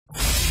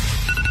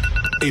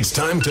It's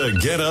time to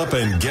get up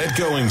and get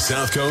going,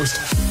 South Coast.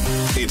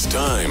 It's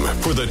time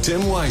for the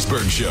Tim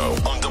Weisberg Show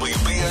on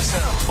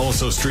WBSM.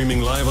 Also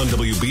streaming live on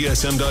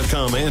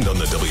WBSM.com and on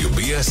the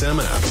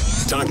WBSM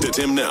app. Talk to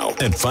Tim now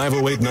at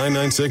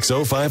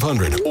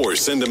 508-996-0500 or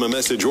send him a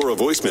message or a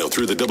voicemail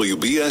through the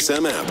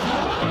WBSM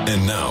app.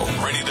 And now,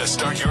 ready to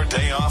start your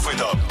day off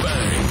with a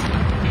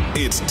bang.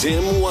 It's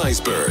Tim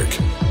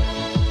Weisberg.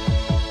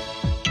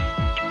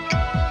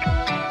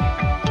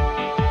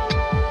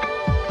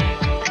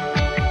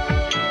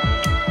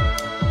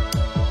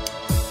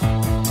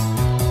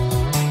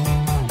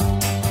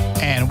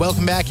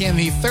 Welcome back in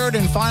the third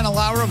and final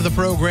hour of the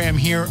program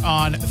here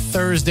on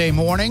Thursday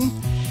morning.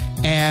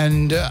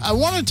 And I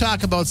want to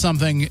talk about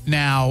something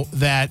now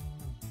that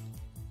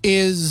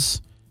is,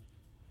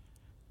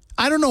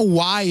 I don't know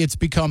why it's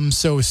become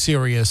so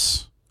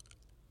serious.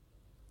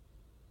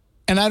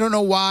 And I don't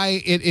know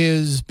why it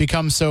is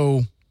become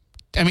so,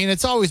 I mean,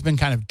 it's always been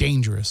kind of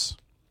dangerous.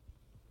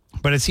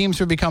 But it seems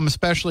to have become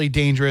especially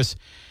dangerous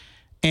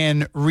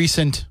in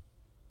recent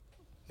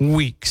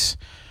weeks.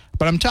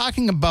 But I'm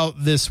talking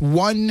about this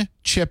one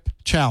chip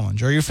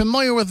challenge. Are you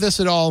familiar with this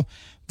at all?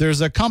 There's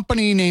a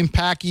company named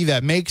Paqui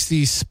that makes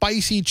these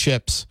spicy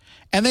chips,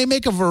 and they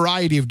make a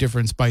variety of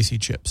different spicy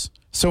chips.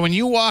 So when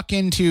you walk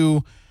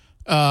into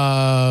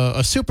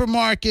a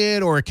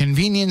supermarket or a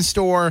convenience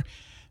store,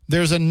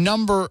 there's a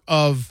number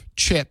of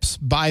chips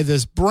by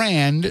this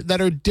brand that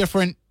are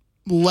different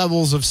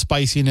levels of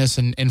spiciness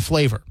and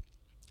flavor.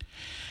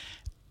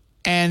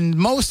 And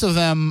most of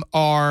them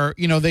are,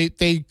 you know,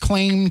 they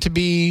claim to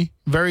be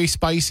very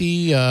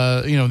spicy,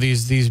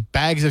 these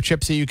bags of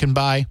chips that you can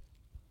buy,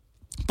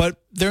 but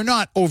they're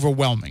not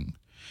overwhelming.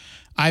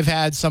 I've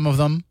had some of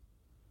them.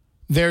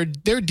 They're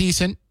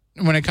decent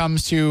when it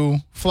comes to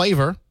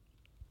flavor,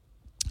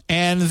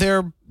 and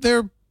they're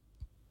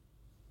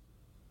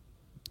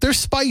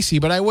spicy,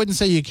 but I wouldn't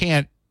say you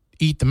can't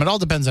eat them. It all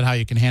depends on how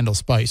you can handle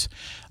spice.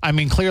 I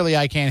mean, clearly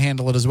I can't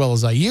handle it as well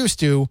as I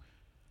used to,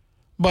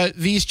 but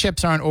these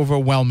chips aren't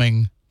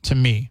overwhelming to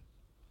me.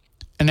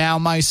 And now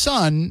my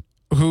son,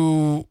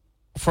 who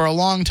for a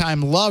long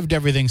time loved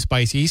everything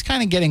spicy, he's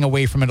kind of getting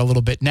away from it a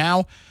little bit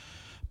now.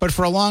 But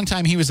for a long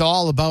time, he was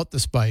all about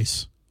the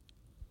spice.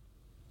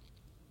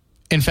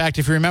 In fact,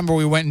 if you remember,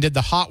 we went and did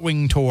the hot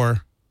wing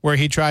tour where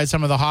he tried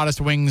some of the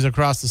hottest wings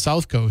across the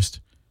South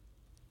Coast.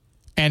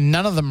 And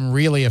none of them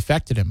really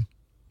affected him.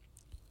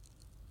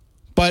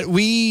 But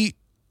we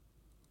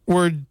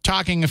were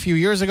talking a few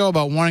years ago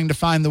about wanting to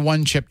find the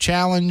one chip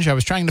challenge. I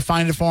was trying to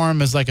find it for him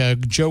as like a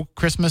joke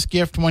Christmas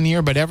gift one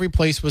year, but every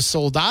place was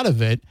sold out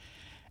of it.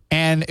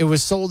 And it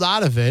was sold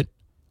out of it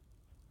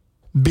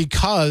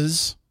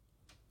because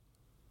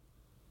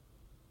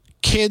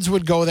kids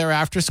would go there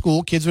after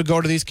school. Kids would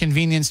go to these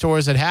convenience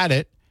stores that had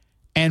it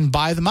and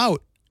buy them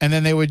out. And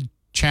then they would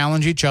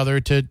challenge each other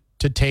to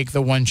take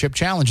the one chip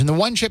challenge. And the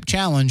one chip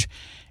challenge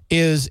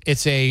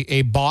it's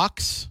a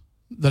box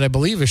that I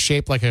believe is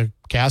shaped like a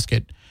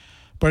casket.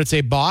 But it's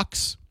a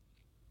box,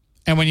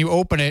 and when you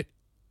open it,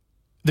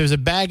 there's a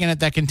bag in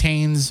it that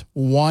contains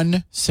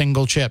one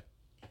single chip.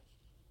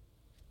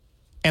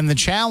 And the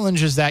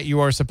challenge is that you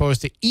are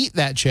supposed to eat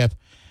that chip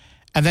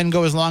and then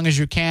go as long as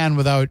you can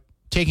without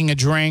taking a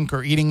drink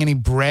or eating any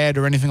bread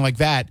or anything like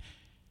that.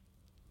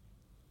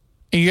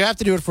 And you have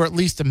to do it for at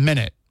least a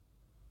minute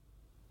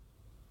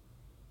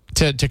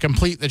to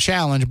complete the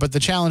challenge, but the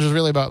challenge is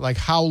really about like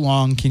how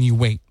long can you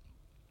wait?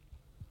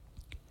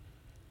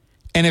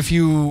 And if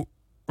you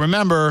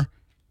remember,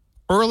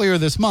 earlier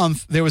this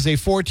month, there was a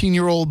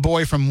 14-year-old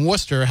boy from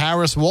Worcester,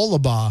 Harris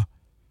Wollabaugh,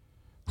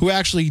 who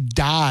actually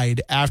died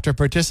after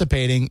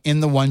participating in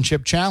the One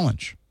Chip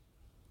Challenge.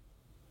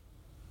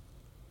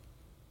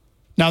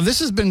 Now, this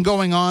has been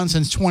going on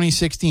since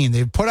 2016.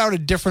 They've put out a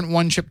different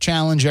One Chip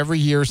Challenge every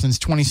year since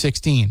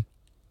 2016.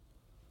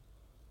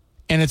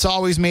 And it's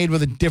always made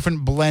with a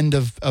different blend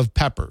of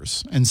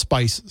peppers and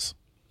spices.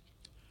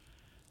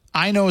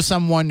 I know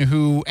someone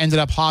who ended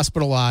up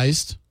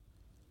hospitalized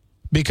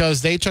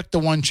because they took the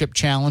one chip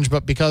challenge,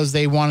 but because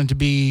they wanted to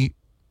be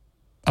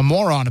a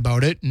moron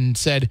about it and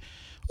said,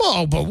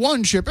 well, but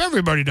one chip,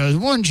 everybody does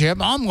one chip,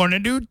 I'm going to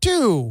do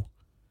two.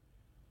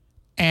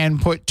 And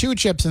put two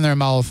chips in their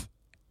mouth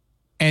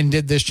and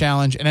did this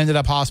challenge and ended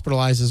up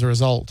hospitalized as a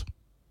result.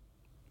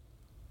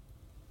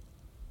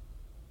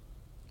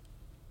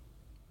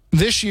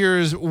 This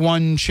year's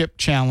one chip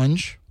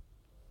challenge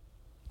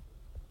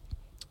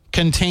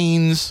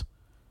contains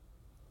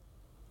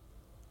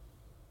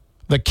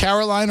the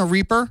Carolina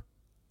Reaper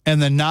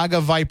and the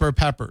Naga Viper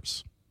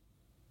peppers.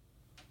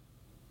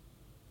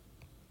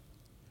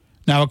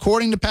 Now,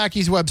 according to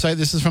Paqui's website,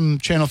 this is from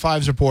Channel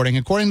 5's reporting,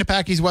 according to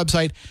Paqui's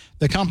website,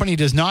 the company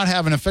does not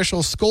have an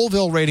official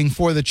Scoville rating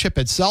for the chip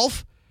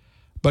itself,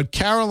 but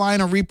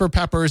Carolina Reaper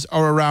peppers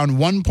are around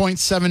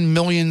 1.7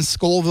 million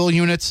Scoville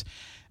units,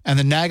 and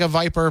the Naga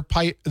Viper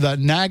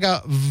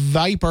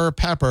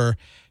pepper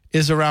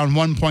is around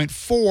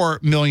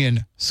 1.4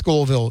 million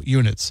Scoville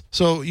units.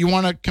 So you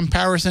want a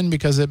comparison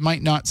because it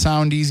might not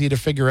sound easy to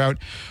figure out.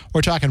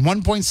 We're talking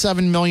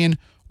 1.7 million,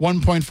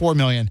 1.4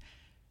 million.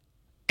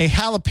 A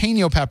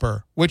jalapeno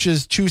pepper, which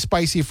is too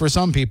spicy for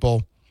some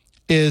people,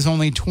 is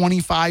only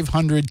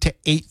 2,500 to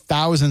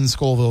 8,000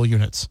 Scoville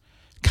units.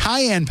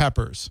 Cayenne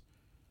peppers,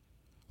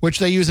 which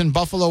they use in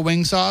buffalo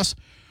wing sauce,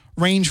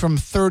 range from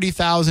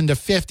 30,000 to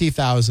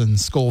 50,000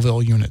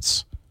 Scoville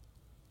units.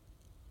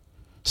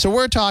 So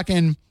we're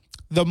talking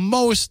the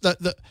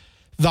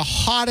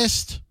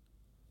hottest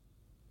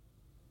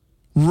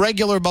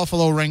regular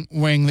buffalo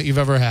wing that you've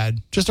ever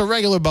had. Just a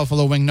regular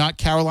buffalo wing, not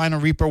Carolina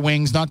Reaper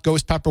wings, not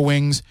ghost pepper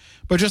wings,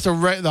 but just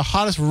the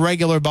hottest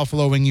regular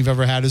buffalo wing you've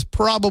ever had is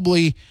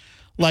probably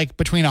like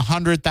between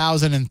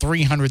 100,000 and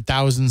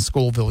 300,000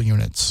 Scoville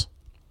units.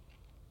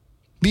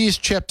 These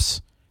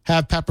chips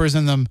have peppers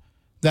in them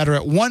that are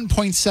at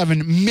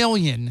 1.7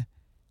 million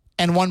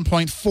and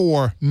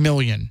 1.4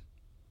 million.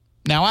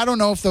 Now, I don't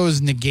know if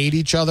those negate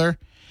each other,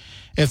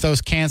 if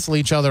those cancel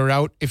each other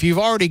out. If you've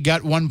already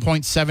got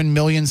 1.7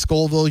 million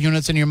Scoville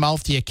units in your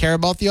mouth, do you care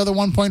about the other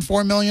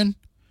 1.4 million?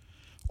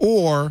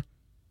 Or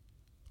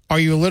are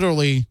you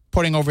literally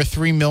putting over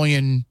 3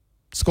 million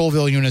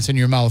Scoville units in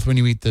your mouth when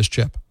you eat this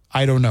chip?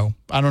 I don't know.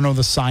 I don't know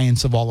the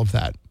science of all of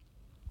that.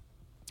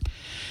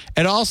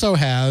 It also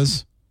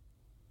has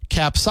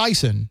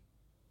capsaicin,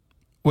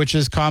 which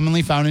is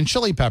commonly found in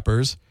chili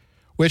peppers,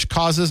 which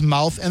causes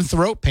mouth and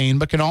throat pain,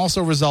 but can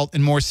also result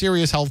in more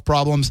serious health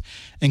problems,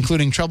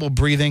 including trouble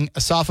breathing,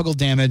 esophageal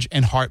damage,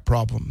 and heart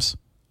problems.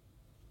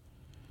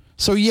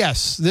 So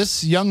yes,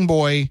 this young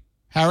boy,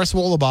 Harris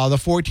Wohlabaugh, the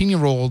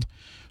 14-year-old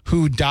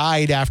who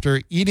died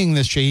after eating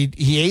this chip,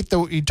 he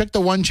took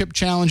the one chip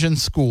challenge in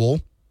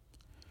school,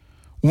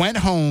 went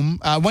home,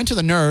 went to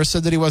the nurse,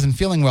 said that he wasn't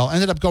feeling well,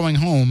 ended up going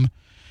home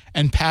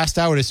and passed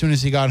out as soon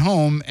as he got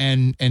home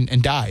and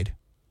died.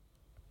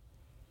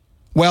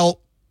 Well,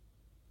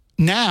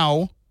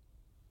 now,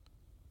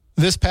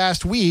 this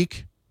past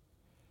week,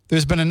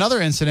 there's been another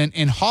incident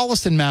in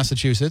Holliston,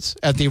 Massachusetts,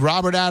 at the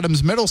Robert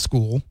Adams Middle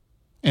School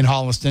in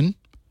Holliston,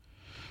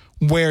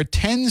 where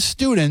 10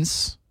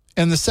 students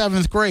in the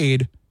 7th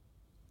grade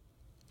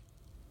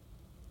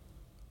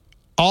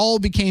all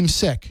became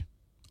sick,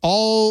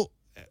 all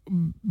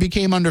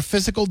became under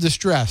physical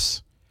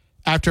distress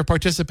after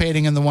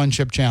participating in the one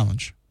chip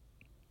challenge.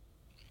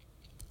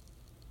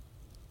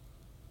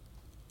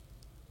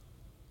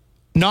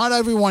 Not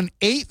everyone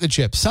ate the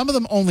chip. Some of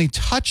them only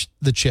touched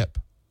the chip,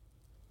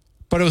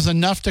 but it was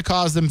enough to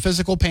cause them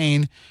physical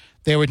pain.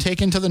 They were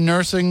taken to the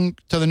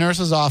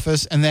nurse's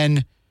office and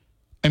then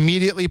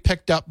immediately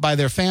picked up by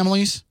their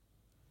families.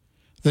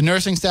 The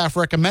nursing staff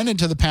recommended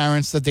to the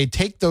parents that they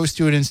take those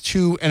students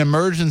to an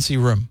emergency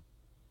room.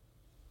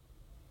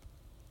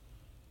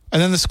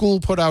 And then the school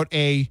put out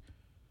a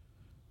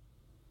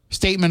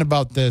statement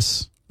about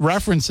this,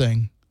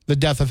 referencing the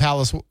death of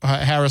Harris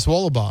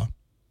Wohlabaugh,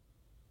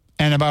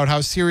 and about how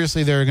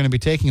seriously they're going to be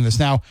taking this.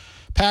 Now,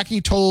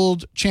 Packy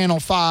told Channel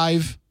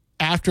 5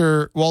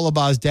 after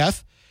Wohlabaugh's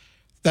death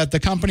that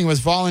the company was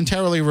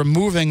voluntarily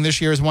removing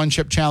this year's One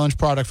Chip Challenge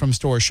product from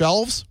store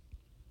shelves,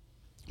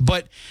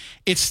 but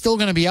it's still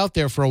going to be out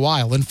there for a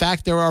while. In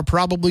fact, there are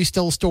probably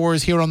still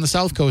stores here on the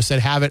South Coast that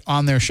have it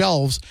on their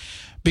shelves,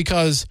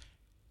 because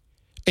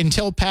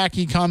until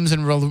Packy comes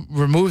and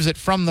removes it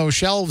from those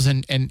shelves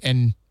and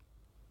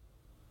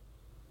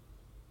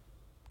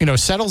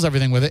settles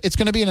everything with it, it's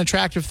going to be an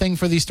attractive thing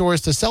for these stores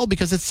to sell,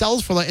 because it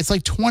sells for it's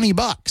like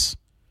 $20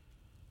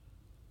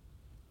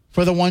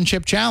 for the one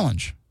chip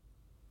challenge.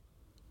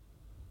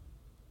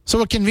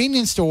 So a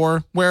convenience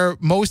store where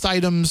most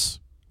items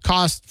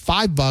cost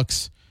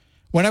 $5,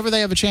 whenever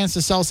they have a chance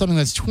to sell something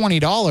that's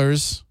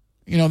 $20,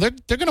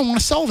 they're going to want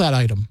to sell that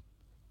item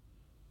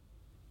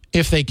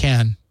if they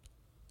can.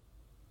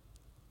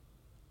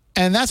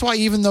 And that's why,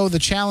 even though the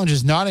challenge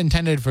is not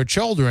intended for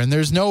children,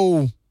 there's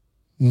no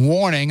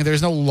warning,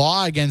 there's no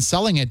law against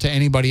selling it to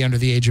anybody under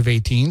the age of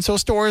 18, so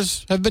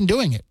stores have been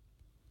doing it.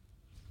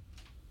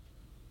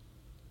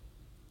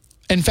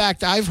 In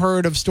fact, I've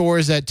heard of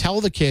stores that tell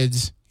the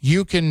kids,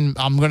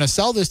 I'm going to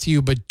sell this to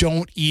you, but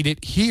don't eat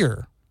it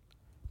here,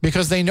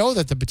 because they know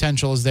that the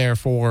potential is there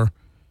for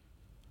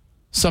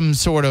some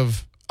sort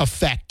of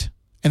effect,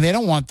 and they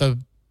don't want the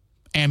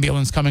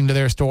ambulance coming to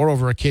their store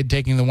over a kid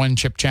taking the one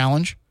chip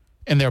challenge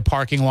in their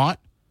parking lot.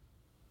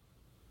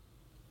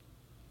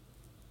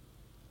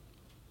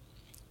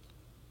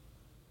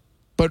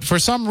 But for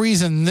some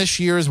reason, this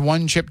year's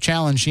one chip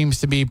challenge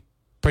seems to be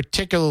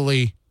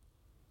particularly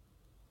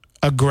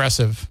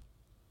aggressive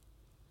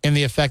in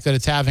the effect that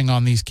it's having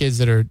on these kids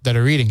that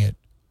are eating it.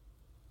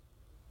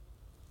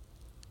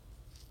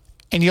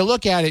 And you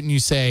look at it and you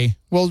say,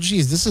 well,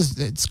 geez,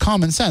 it's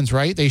common sense,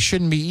 right? They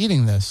shouldn't be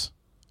eating this.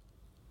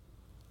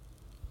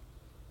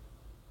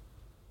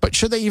 But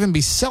should they even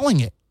be selling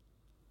it,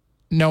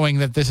 knowing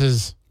that this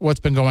is what's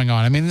been going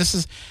on? I mean,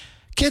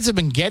 kids have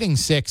been getting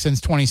sick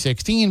since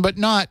 2016, but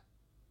not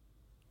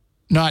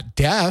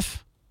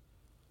death.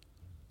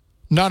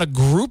 Not a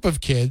group of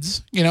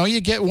kids.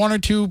 You get one or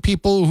two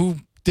people who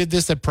did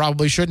this that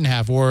probably shouldn't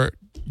have, or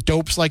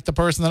dopes like the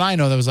person that I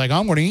know that was like,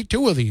 I'm going to eat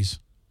 2 of these.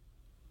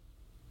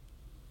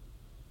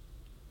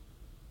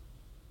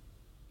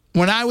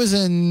 When I was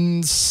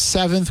in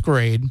 7th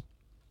grade,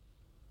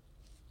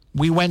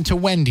 we went to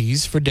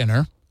Wendy's for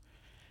dinner,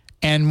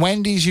 and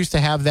Wendy's used to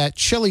have that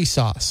chili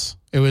sauce.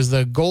 It was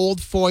the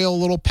gold foil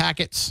little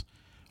packets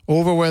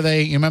over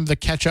where you remember the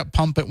ketchup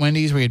pump at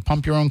Wendy's where you'd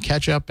pump your own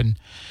ketchup, and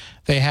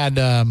they had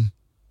the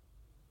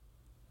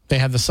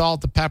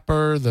salt, the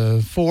pepper,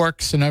 the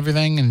forks, and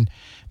everything, and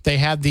they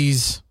had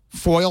these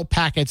foil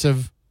packets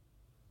of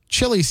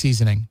chili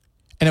seasoning,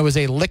 and it was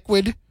a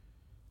liquid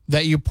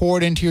that you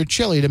poured into your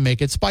chili to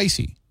make it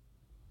spicy,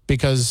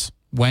 because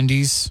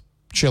Wendy's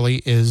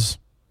chili is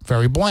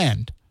very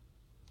bland.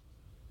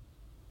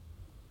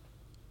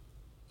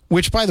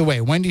 Which, by the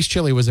way, Wendy's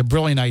chili was a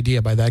brilliant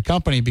idea by that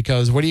company,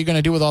 because what are you going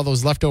to do with all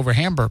those leftover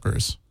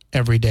hamburgers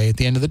every day? At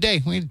the end of the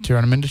day, we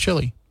turn them into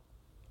chili.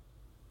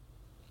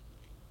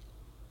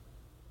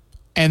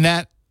 And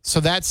that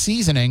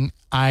seasoning,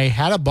 I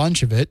had a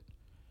bunch of it.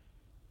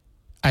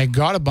 I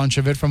got a bunch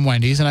of it from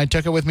Wendy's, and I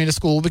took it with me to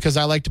school because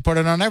I like to put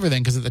it on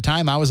everything, because at the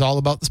time I was all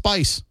about the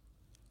spice.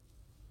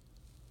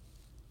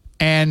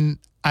 And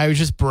I was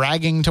just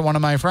bragging to one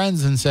of my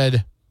friends and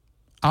said,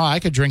 oh, I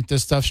could drink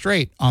this stuff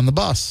straight on the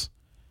bus.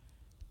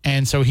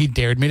 And so he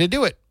dared me to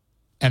do it.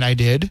 And I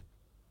did.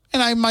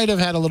 And I might have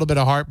had a little bit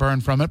of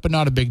heartburn from it, but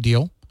not a big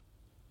deal.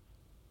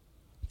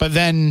 But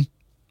then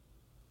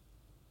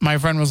my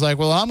friend was like,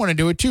 well, I'm going to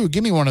do it too.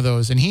 Give me one of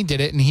those. And he did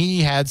it, and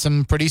he had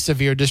some pretty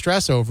severe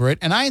distress over it.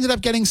 And I ended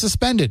up getting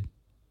suspended.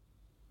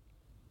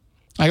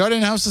 I got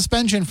in-house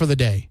suspension for a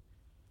day.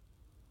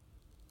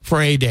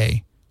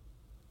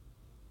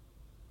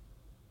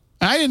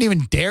 And I didn't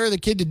even dare the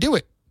kid to do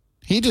it.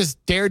 He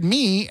just dared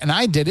me, and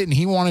I did it, and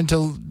he wanted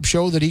to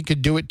show that he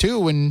could do it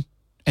too, and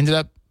ended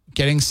up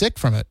getting sick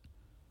from it.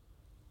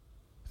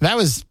 That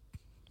was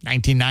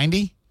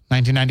 1990,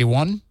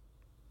 1991.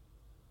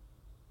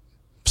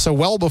 So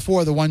well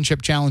before the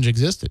one-chip challenge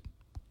existed.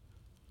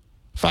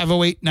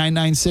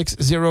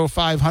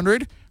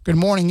 508-996-0500. Good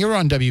morning. You're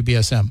on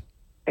WBSM.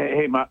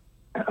 Hey,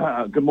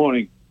 good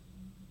morning.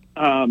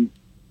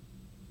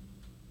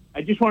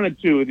 I just wanted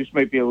to, this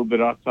might be a little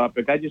bit off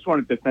topic, I just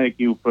wanted to thank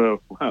you for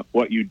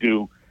what you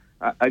do.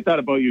 I thought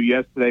about you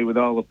yesterday with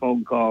all the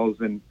phone calls,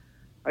 and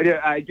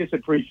I just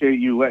appreciate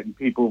you letting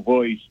people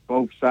voice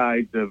both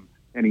sides of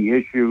any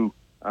issue.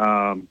 You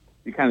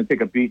kind of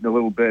take a beating a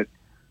little bit.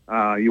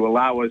 You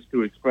allow us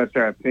to express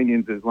our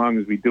opinions as long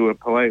as we do it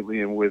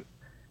politely and with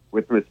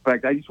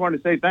respect. I just want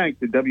to say thanks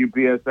to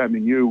WBSM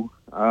and you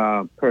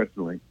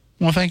personally.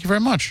 Well, thank you very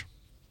much.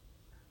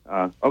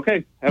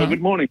 Okay. Have a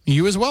good morning.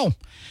 You as well.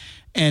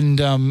 And,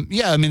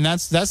 yeah, I mean,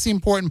 that's the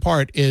important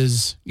part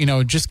is,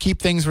 just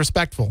keep things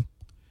respectful.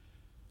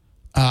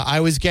 I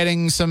was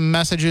getting some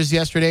messages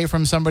yesterday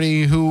from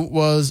somebody who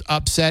was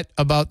upset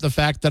about the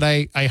fact that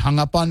I hung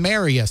up on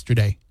Mary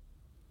yesterday.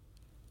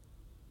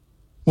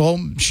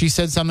 Well, she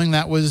said something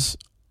that was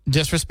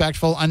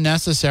disrespectful,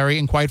 unnecessary,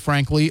 and quite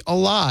frankly, a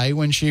lie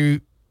when she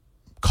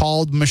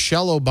called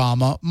Michelle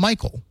Obama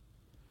Michael.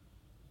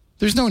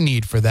 There's no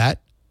need for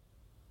that.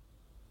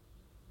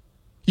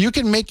 You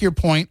can make your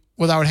point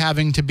without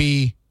having to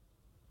be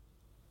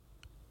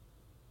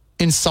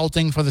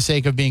insulting for the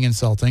sake of being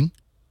insulting.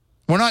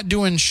 We're not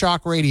doing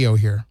shock radio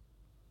here.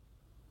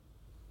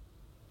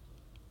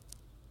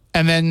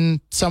 And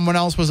then someone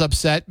else was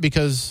upset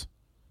because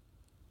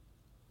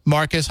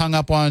Marcus hung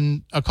up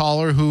on a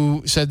caller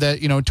who said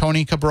that,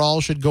 Tony Cabral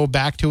should go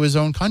back to his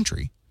own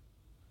country.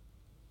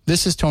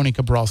 This is Tony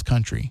Cabral's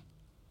country.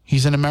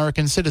 He's an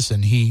American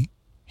citizen. He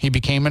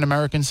became an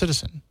American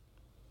citizen.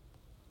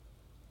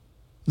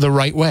 The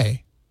right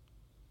way.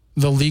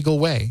 The legal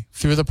way.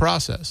 Through the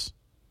process.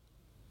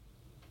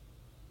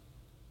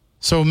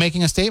 So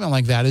making a statement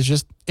like that is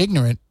just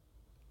ignorant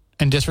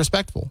and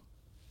disrespectful.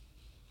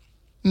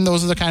 And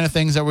those are the kind of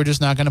things that we're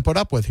just not going to put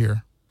up with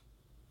here.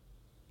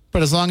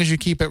 But as long as you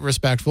keep it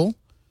respectful,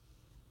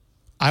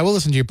 I will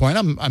listen to your point.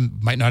 I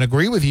might not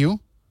agree with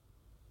you,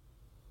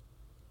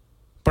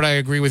 but I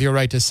agree with your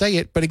right to say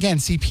it. But again,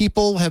 see,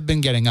 people have been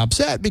getting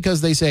upset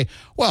because they say,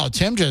 well,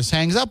 Tim just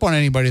hangs up on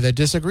anybody that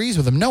disagrees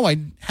with him. No, I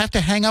have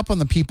to hang up on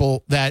the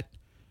people that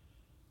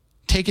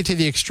take it to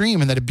the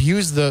extreme and that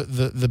abuse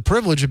the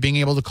privilege of being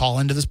able to call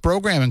into this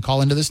program and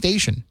call into the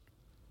station.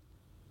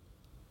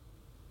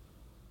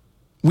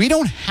 We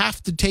don't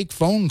have to take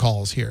phone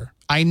calls here.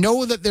 I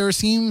know that there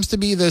seems to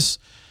be this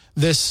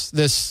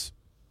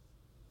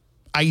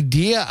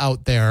idea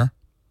out there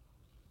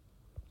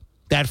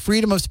that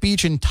freedom of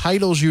speech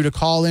entitles you to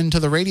call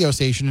into the radio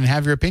station and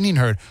have your opinion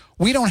heard.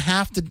 We don't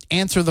have to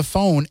answer the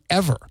phone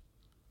ever.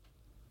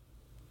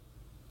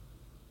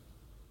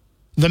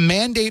 The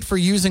mandate for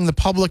using the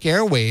public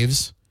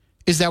airwaves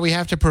is that we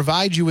have to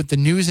provide you with the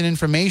news and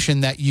information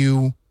that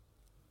you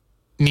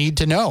need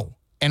to know.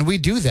 And we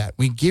do that.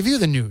 We give you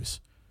the news.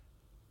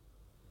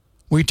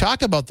 We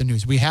talk about the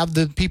news. We have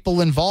the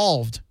people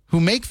involved who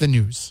make the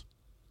news.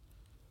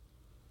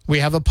 We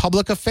have a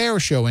public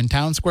affairs show in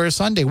Town Square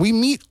Sunday. We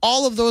meet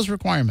all of those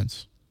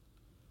requirements.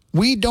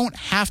 We don't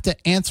have to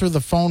answer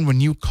the phone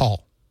when you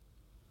call.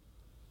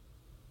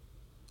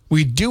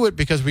 We do it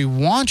because we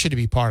want you to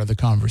be part of the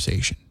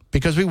conversation,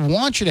 because we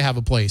want you to have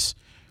a place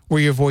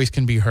where your voice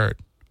can be heard.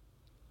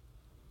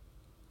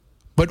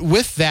 But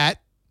with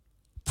that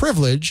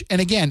privilege,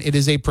 and again, it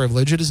is a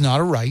privilege, it is not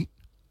a right.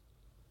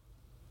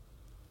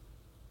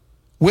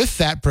 With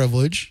that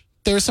privilege,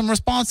 there's some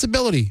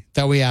responsibility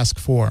that we ask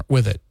for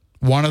with it.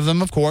 One of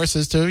them, of course,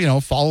 is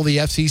to, follow the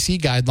FCC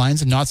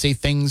guidelines and not say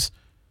things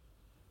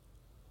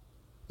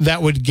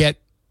that would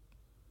get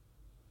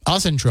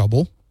us in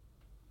trouble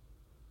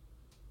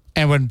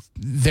and would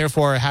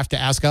therefore have to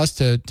ask us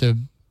to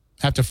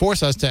have to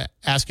force us to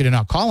ask you to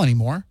not call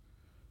anymore.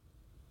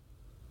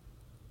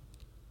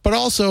 But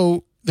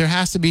also, there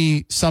has to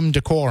be some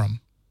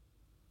decorum,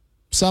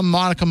 some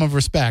modicum of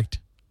respect,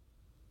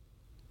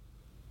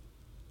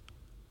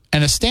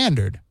 and a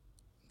standard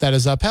that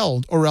is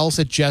upheld, or else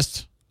it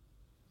just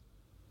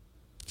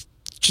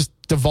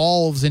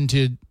devolves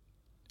into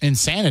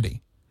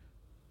insanity.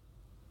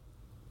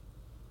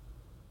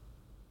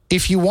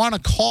 If you want to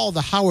call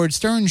the Howard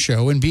Stern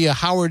Show and be a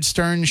Howard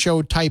Stern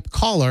Show type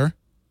caller,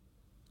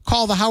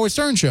 call the Howard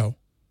Stern Show.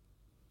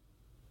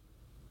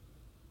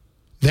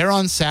 They're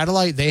on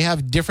satellite. They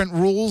have different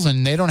rules,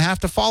 and they don't have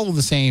to follow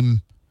the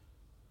same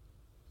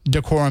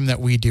decorum that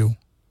we do.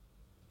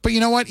 But you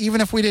know what?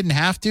 Even if we didn't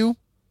have to,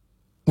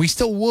 we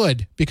still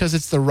would, because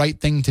it's the right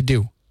thing to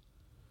do.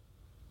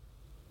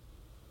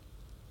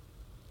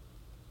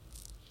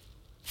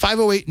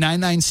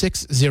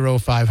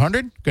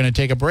 508-996-0500. Going to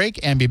take a break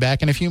and be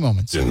back in a few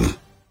moments.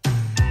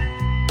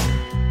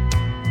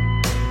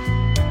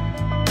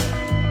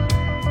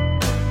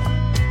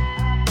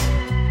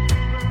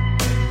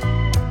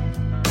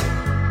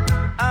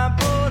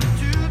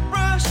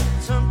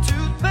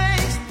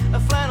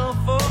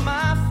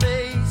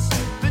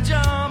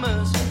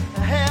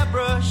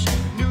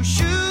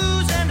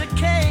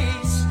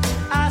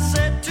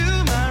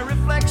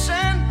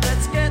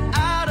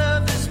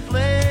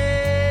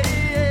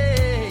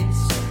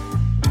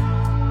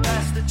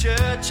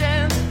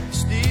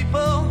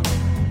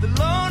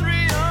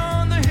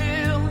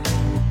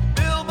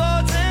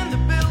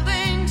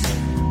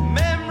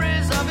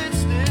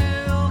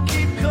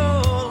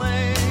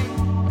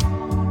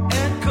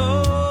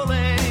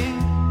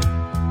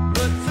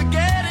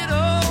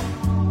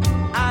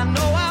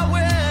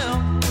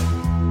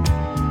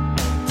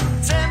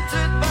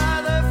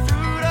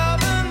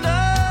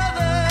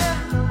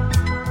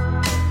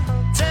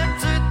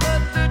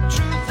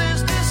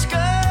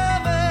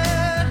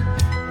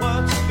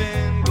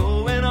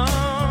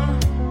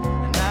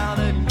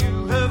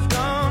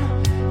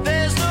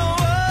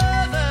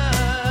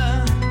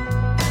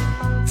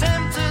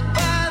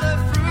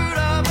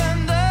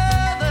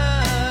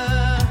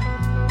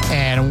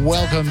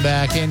 Welcome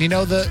back. And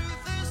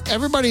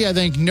everybody, I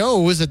think,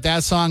 knows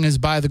that song is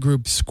by the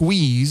group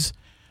Squeeze,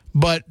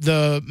 but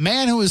the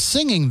man who is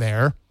singing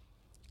there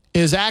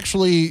is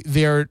actually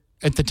their,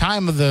 at the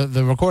time of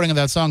the recording of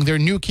that song, their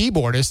new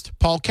keyboardist,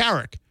 Paul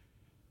Carrick,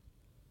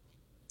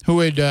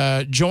 who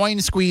had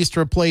joined Squeeze to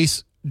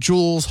replace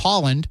Jules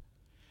Holland.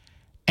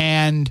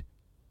 And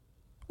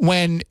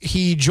when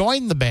he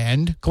joined the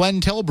band,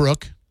 Glenn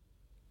Tilbrook,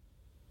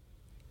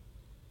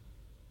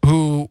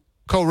 who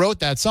co-wrote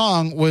that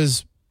song,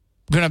 was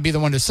going to be the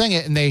one to sing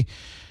it, and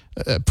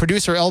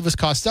producer Elvis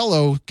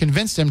Costello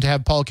convinced him to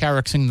have Paul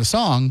Carrick sing the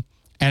song,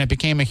 and it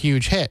became a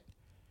huge hit.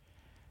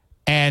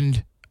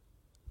 And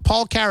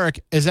Paul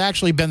Carrick has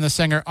actually been the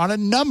singer on a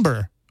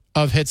number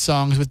of hit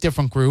songs with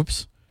different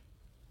groups.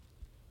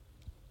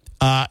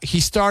 He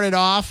started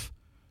off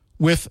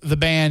with the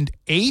band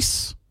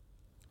Ace,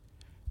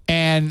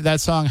 and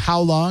that song, How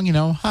Long,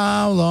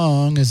 How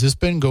Long Has This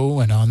Been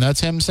Going On?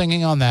 That's him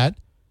singing on that.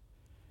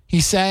 He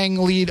sang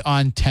lead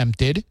on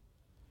Tempted.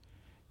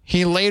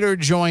 He later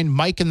joined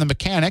Mike and the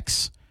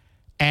Mechanics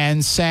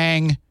and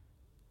sang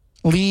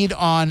lead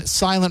on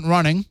Silent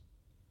Running.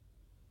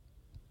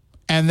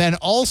 And then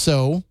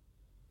also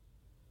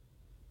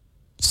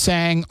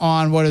sang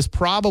on what is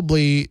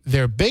probably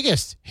their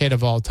biggest hit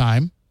of all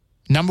time,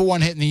 number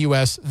one hit in the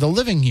U.S., The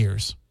Living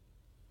Years.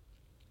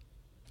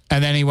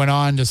 And then he went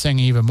on to sing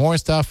even more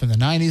stuff in the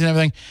 90s and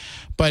everything.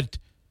 But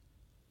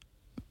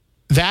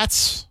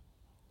that's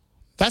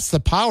the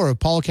power of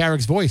Paul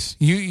Carrick's voice.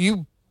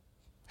 You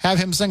have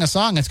him sing a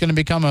song, it's going to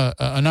become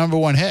a number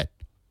one hit.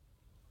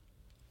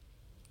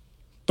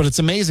 But it's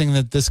amazing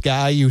that this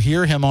guy, you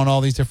hear him on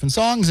all these different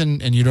songs,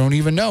 and you don't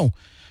even know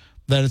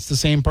that it's the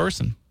same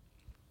person.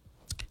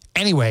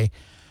 Anyway,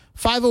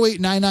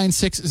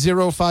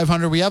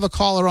 508-996-0500. We have a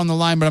caller on the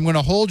line, but I'm going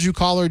to hold you,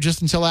 caller,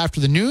 just until after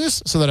the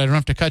news so that I don't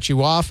have to cut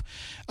you off.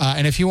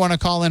 And if you want to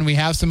call in, we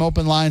have some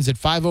open lines at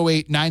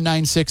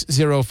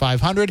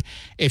 508-996-0500.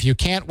 If you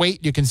can't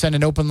wait, you can send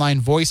an open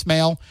line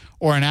voicemail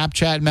or an app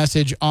chat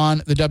message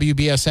on the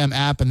WBSM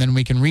app, and then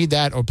we can read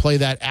that or play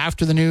that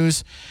after the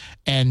news.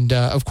 And,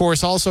 of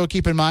course, also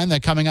keep in mind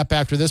that coming up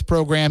after this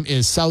program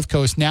is South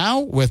Coast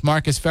Now with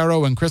Marcus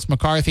Farrow and Chris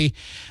McCarthy.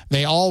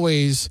 They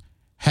always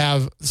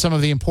have some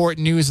of the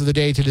important news of the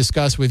day to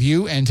discuss with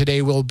you, and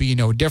today will be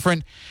no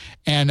different.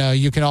 And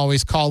you can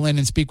always call in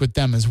and speak with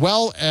them as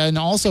well, and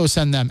also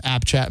send them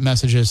app chat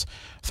messages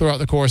throughout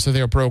the course of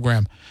their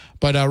program.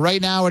 But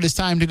right now it is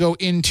time to go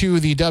into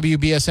the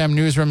WBSM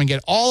newsroom and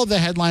get all of the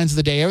headlines of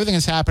the day, everything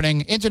that's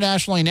happening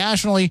internationally,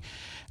 nationally,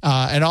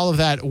 and all of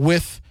that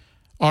with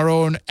our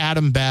own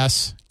Adam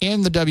Bass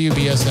in the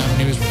WBSM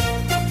newsroom.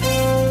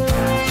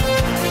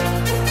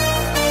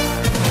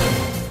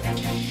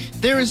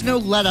 There is no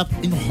let-up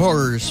in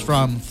horrors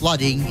from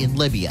flooding in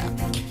Libya.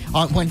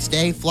 On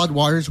Wednesday,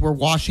 floodwaters were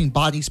washing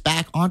bodies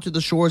back onto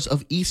the shores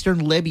of eastern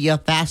Libya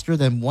faster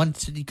than one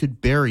city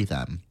could bury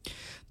them.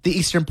 The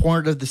eastern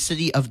port of the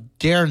city of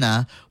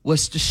Derna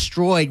was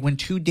destroyed when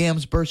 2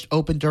 dams burst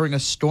open during a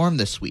storm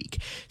this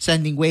week,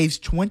 sending waves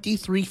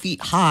 23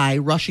 feet high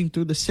rushing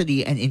through the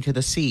city and into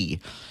the sea.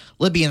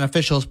 Libyan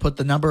officials put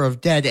the number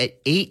of dead at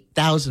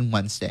 8,000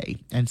 Wednesday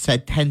and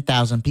said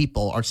 10,000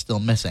 people are still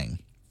missing.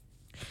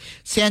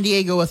 San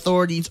Diego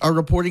authorities are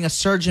reporting a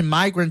surge in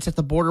migrants at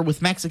the border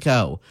with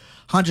Mexico.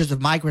 Hundreds of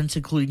migrants,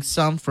 including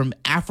some from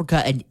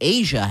Africa and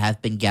Asia,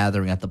 have been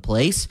gathering at the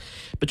place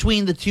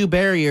between the two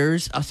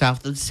barriers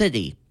south of the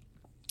city.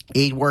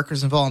 Aid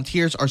workers and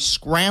volunteers are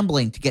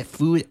scrambling to get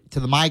food to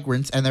the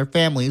migrants and their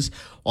families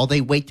while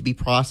they wait to be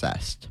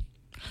processed.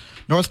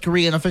 North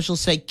Korean officials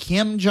say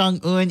Kim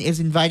Jong-un is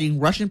inviting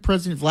Russian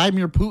President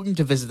Vladimir Putin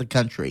to visit the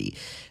country.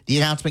 The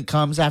announcement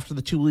comes after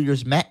the two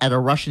leaders met at a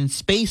Russian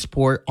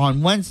spaceport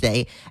on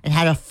Wednesday and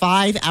had a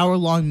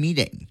 5-hour-long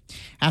meeting.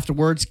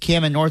 Afterwards,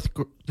 Kim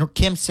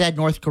said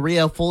North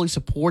Korea fully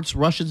supports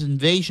Russia's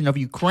invasion of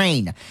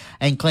Ukraine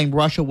and claimed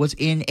Russia was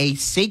in a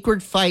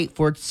sacred fight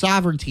for its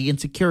sovereignty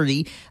and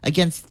security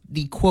against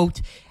the,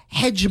 quote,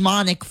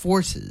 hegemonic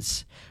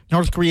forces.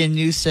 North Korean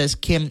news says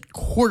Kim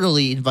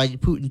quarterly invited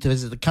Putin to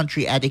visit the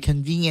country at a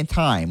convenient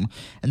time,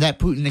 and that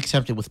Putin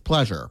accepted with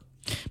pleasure.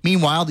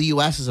 Meanwhile, the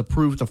U.S. has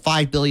approved a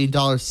 $5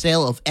 billion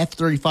sale of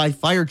F-35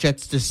 fighter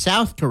jets to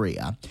South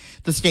Korea.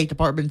 The State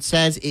Department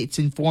says it's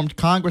informed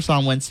Congress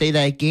on Wednesday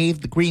that it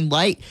gave the green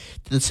light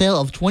to the sale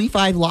of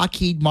 25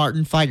 Lockheed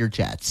Martin fighter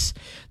jets.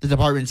 The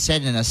department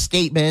said in a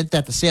statement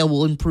that the sale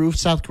will improve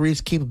South Korea's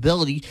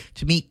capability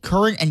to meet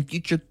current and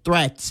future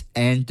threats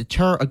and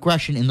deter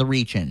aggression in the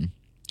region.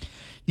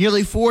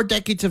 Nearly 4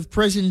 decades of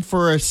prison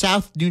for a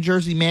South New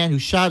Jersey man who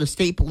shot a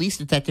state police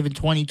detective in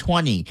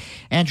 2020.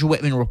 Andrew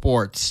Whitman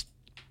reports.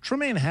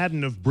 Tremaine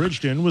Haddon of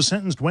Bridgeton was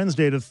sentenced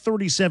Wednesday to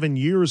 37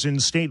 years in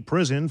state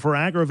prison for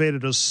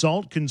aggravated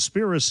assault,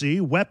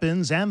 conspiracy,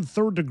 weapons, and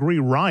third-degree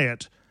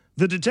riot.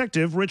 The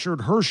detective,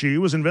 Richard Hershey,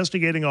 was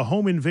investigating a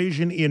home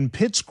invasion in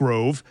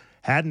Pittsgrove.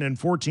 Haddon and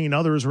 14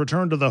 others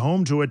returned to the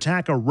home to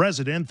attack a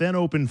resident, then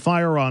opened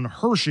fire on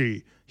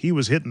Hershey. He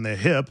was hit in the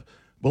hip.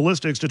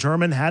 Ballistics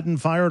determined Haddon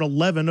fired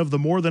 11 of the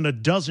more than a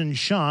dozen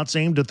shots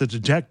aimed at the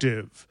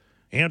detective.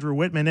 Andrew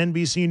Whitman,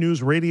 NBC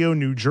News Radio,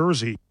 New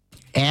Jersey.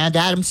 And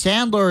Adam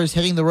Sandler is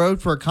hitting the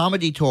road for a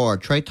comedy tour.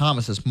 Trey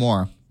Thomas has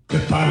more. The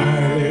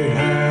pilot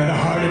had a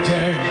heart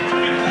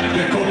attack.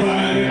 The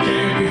co-pilot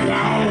can't be found.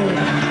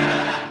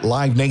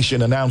 Live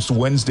Nation announced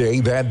Wednesday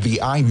that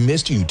the I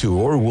Missed You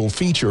tour will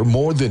feature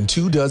more than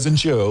 24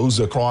 shows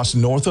across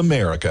North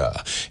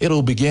America.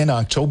 It'll begin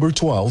October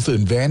 12th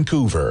in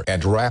Vancouver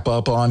and wrap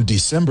up on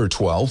December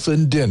 12th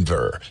in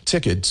Denver.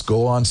 Tickets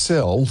go on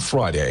sale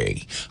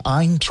Friday.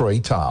 I'm Trey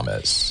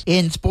Thomas.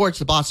 In sports,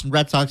 the Boston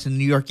Red Sox and the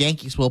New York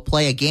Yankees will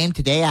play a game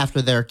today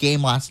after their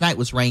game last night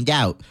was rained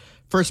out.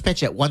 First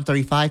pitch at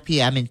 1:35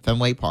 p.m. in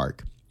Fenway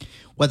Park.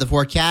 Weather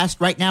forecast.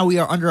 Right now we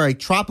are under a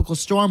tropical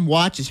storm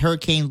watch as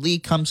Hurricane Lee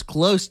comes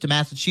close to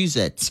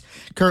Massachusetts.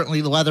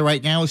 Currently the weather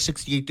right now is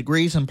 68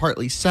 degrees and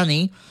partly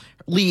sunny.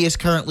 Lee is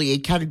currently a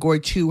Category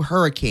 2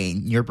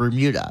 hurricane near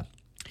Bermuda.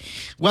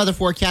 Weather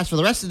forecast for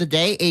the rest of the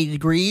day, 80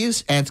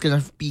 degrees, and it's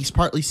going to be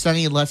partly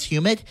sunny and less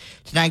humid.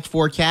 Tonight's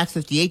forecast,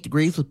 58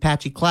 degrees with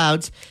patchy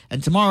clouds.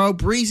 And tomorrow,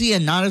 breezy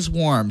and not as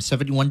warm,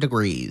 71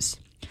 degrees.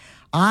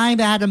 I'm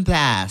Adam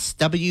Bass,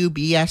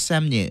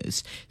 WBSM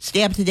News.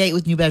 Stay up to date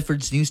with New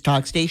Bedford's news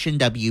talk station,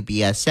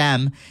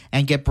 WBSM,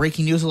 and get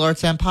breaking news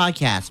alerts and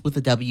podcasts with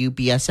the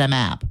WBSM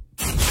app.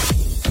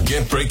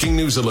 Get breaking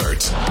news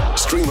alerts,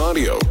 stream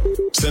audio,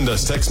 send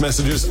us text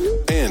messages,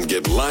 and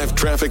get live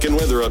traffic and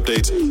weather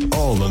updates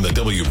all on the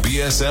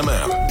WBSM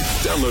app.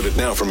 Download it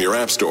now from your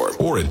app store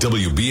or at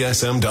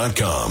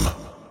WBSM.com.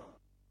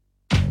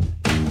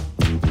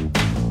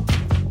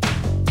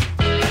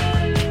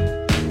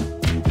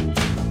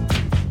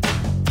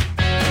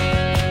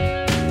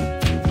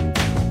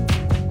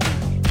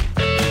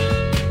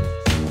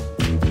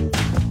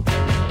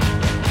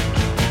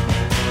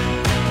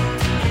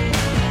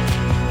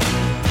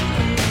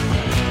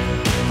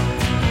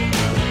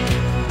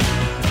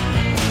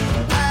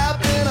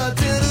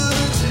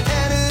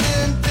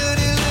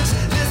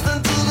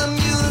 Listen to the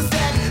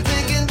music,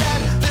 thinking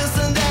that this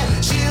and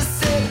that. She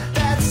said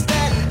that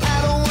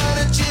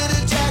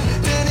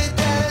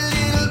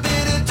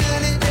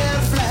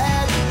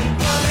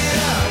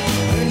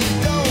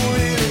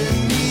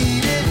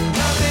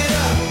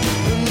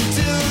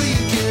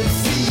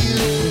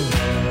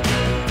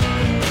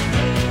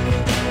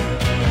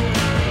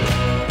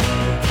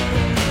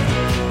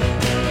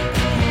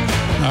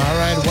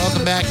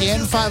back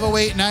in.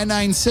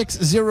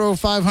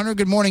 508-996-0500.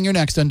 Good morning. You're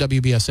next on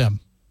WBSM.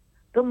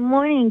 Good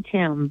morning,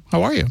 Tim.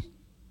 How are you?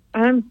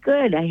 I'm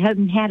good. I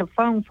haven't had a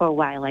phone for a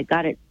while. I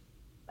got it,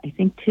 I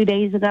think, 2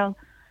 days ago.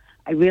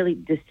 I really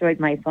destroyed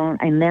my phone,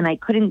 and then I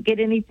couldn't get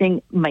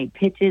anything. My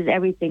pictures,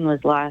 everything was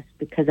lost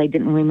because I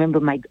didn't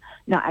remember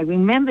I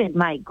remembered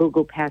my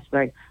Google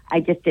password.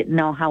 I just didn't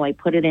know how I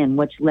put it in,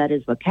 which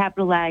letters were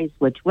capitalized,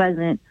 which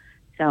wasn't.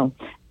 So,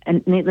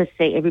 and needless to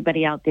say,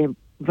 everybody out there,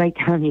 write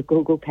down your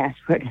Google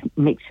password and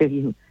make sure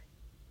you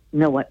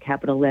know what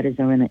capital letters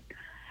are in it.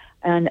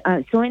 And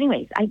so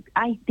anyways,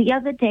 I the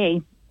other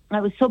day,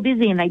 I was so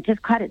busy, and I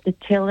just caught it the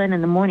tail end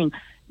in the morning.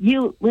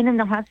 You went in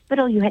the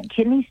hospital, you had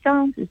kidney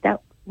stones? Is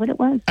that what it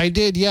was? I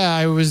did, yeah.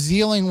 I was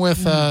dealing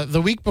with,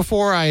 the week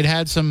before I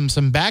had some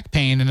back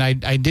pain, and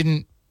I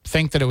didn't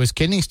think that it was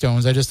kidney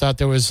stones. I just thought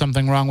there was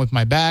something wrong with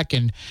my back,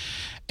 and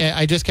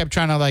I just kept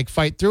trying to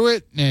fight through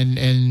it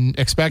and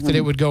expected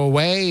it would go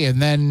away. And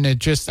then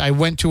I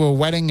went to a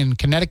wedding in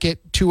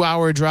Connecticut,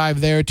 2-hour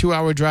drive there,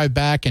 2-hour drive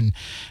back. And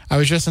I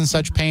was just in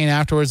such pain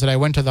afterwards that I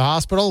went to the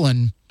hospital,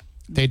 and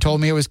they told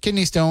me it was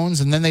kidney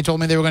stones. And then they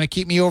told me they were going to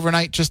keep me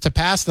overnight just to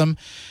pass them.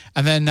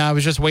 And then I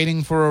was just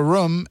waiting for a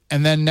room.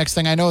 And then next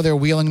thing I know, they're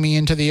wheeling me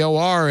into the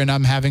OR, and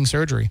I'm having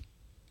surgery.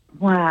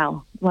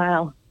 Wow.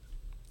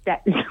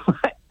 That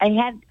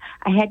I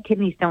had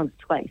kidney stones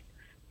twice.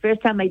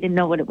 First time I didn't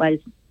know what it was,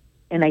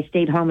 and I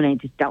stayed home and I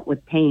just dealt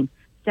with pain.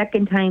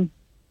 Second time,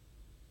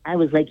 I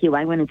was like you.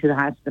 I went into the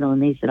hospital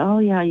and they said, "Oh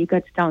yeah, you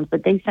got stones,"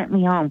 but they sent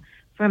me home.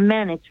 For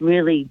men, it's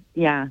really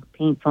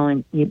painful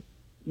and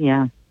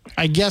yeah.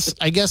 I guess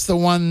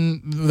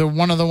one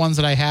of the ones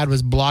that I had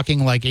was blocking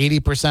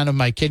 80% of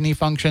my kidney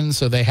function,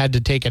 so they had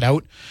to take it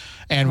out.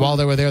 And while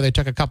they were there, they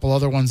took a couple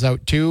other ones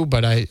out too.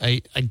 But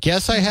I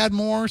guess I had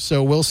more,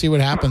 so we'll see what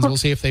happens. We'll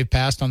see if they've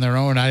passed on their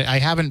own. I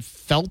haven't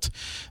felt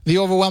the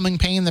overwhelming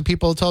pain that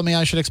people told me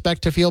I should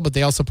expect to feel, but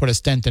they also put a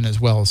stent in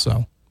as well.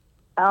 So.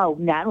 Oh,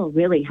 that'll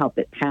really help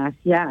it pass.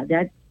 Yeah,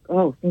 thank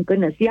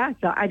goodness. Yeah,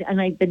 so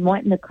I've been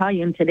wanting to call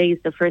you, and today's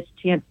the first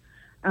chance.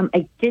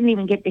 I didn't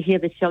even get to hear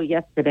the show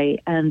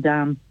yesterday,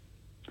 and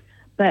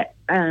but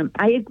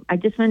I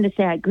just wanted to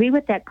say I agree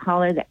with that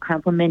caller that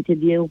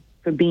complimented you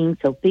for being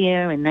so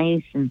fair and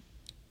nice, and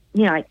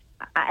I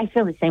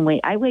feel the same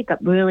way. I wake up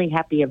really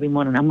happy every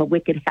morning. I'm a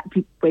wicked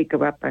happy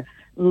waker-upper. A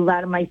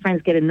lot of my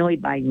friends get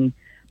annoyed by me,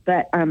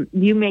 but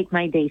you make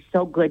my day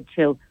so good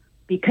too,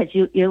 because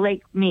you're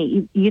like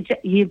me. You're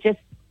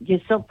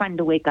so fun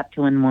to wake up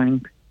to in the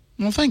morning.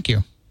 Well, thank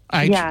you.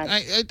 I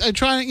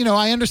try,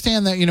 I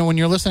understand that, when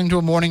you're listening to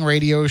a morning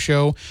radio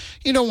show,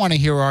 you don't want to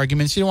hear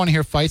arguments. You don't want to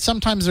hear fights.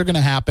 Sometimes they're going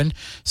to happen.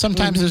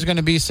 Sometimes there's going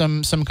to be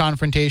some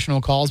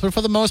confrontational calls. But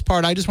for the most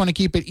part, I just want to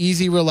keep it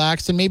easy,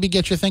 relaxed, and maybe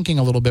get you thinking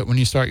a little bit when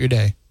you start your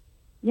day.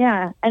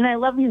 Yeah, and I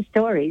love your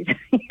stories.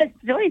 Your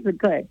stories are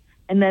good.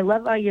 And I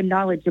love all your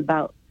knowledge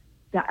about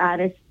the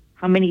artists,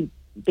 how many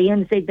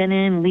bands they've been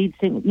in, lead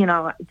sing,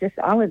 just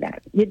all of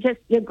that.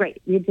 You're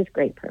great. You're just a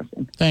great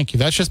person. Thank you.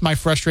 That's just my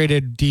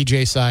frustrated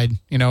DJ side.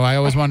 I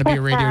always want to be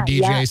a radio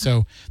DJ,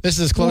 so this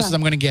is as close as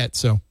I'm going to get.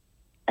 So.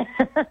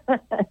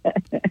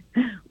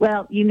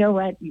 Well, you know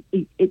what?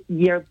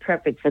 You're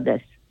perfect for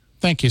this.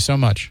 Thank you so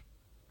much.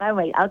 All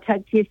right. I'll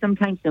talk to you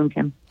sometime soon,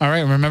 Tim. All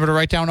right. Remember to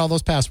write down all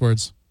those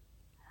passwords.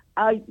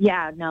 Oh,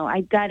 yeah. No,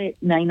 I got it,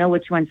 and I know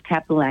which one's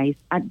capitalized.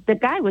 The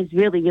guy was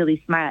really,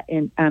 really smart,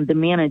 and the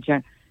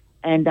manager.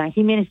 And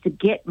he managed to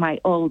get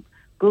my old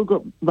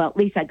Google, well, at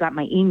least I got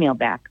my email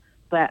back.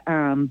 But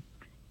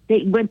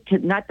they went to,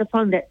 not the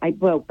phone that I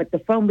broke, but the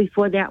phone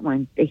before that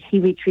one. He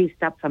retrieved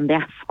stuff from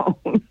that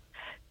phone.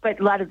 But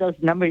a lot of those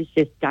numbers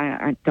just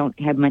don't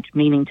have much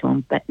meaning to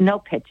them. But no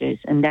pictures,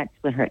 and that's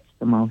what hurts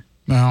the most.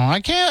 No,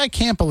 I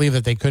can't believe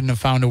that they couldn't have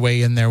found a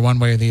way in there one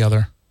way or the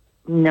other.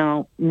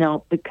 No,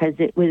 because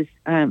it was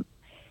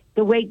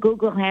the way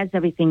Google has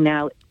everything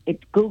now.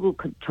 Google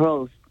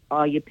controls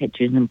all your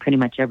pictures and pretty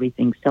much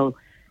everything. So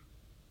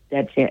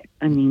that's it.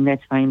 I mean,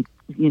 that's fine.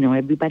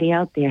 Everybody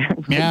out there.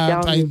 Yeah,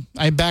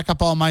 I back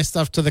up all my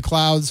stuff to the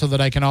cloud so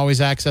that I can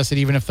always access it.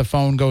 Even if the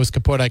phone goes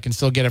kaput, I can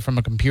still get it from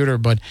a computer.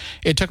 But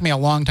it took me a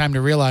long time to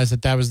realize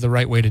that was the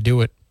right way to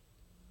do it.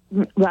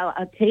 Well,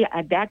 I'll tell you,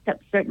 I backed up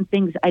certain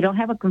things. I don't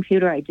have a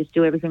computer. I just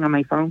do everything on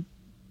my phone.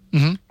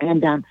 Mm-hmm.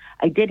 And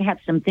I did have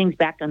some things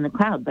backed on the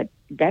cloud, but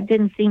that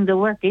didn't seem to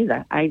work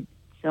either.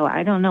 So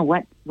I don't know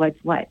what's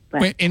what.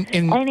 But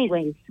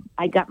anyways,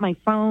 I got my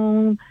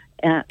phone.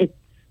 It's,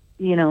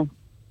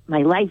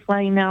 my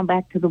lifeline now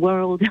back to the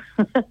world.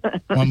 Well,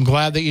 I'm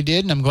glad that you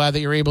did, and I'm glad that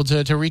you're able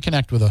to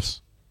reconnect with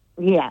us.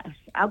 Yes.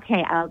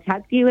 Okay, I'll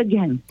talk to you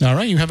again. All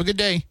right, you have a good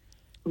day.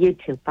 You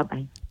too.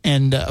 Bye-bye.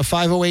 And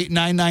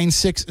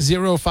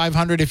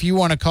 508-996-0500 if you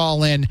want to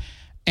call in.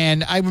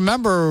 And I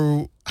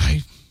remember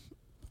I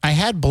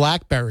had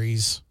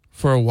BlackBerries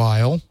for a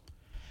while,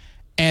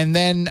 and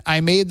then I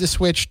made the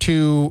switch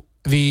to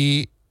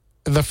the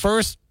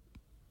first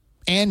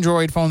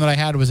Android phone that I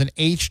had was an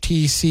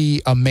HTC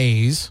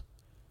Amaze.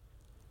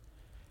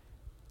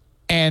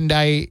 And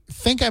I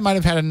think I might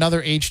have had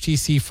another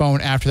HTC phone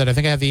after that. I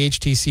think I had the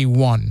HTC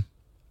One.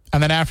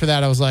 And then after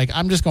that, I was like,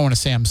 I'm just going to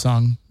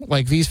Samsung.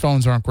 Like, these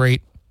phones aren't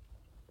great.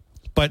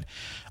 But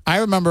I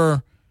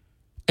remember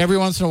every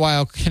once in a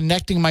while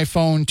connecting my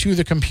phone to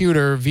the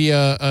computer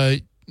via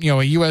a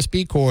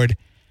USB cord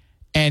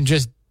and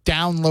just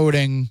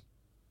downloading,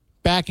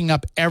 backing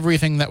up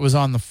everything that was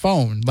on the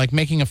phone, like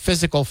making a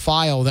physical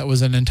file that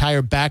was an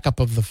entire backup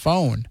of the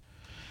phone.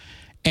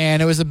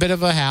 And it was a bit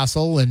of a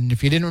hassle. And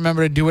if you didn't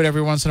remember to do it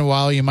every once in a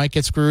while, you might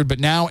get screwed. But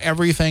now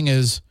everything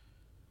is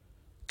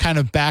kind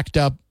of backed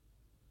up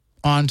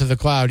onto the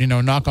cloud.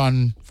 Knock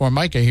on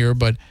Formica here,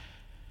 but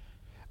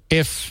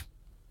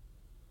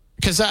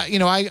because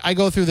I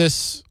go through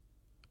this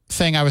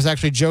thing. I was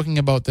actually joking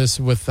about this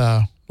with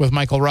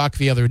Michael Rock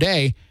the other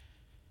day,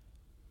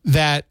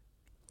 that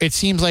it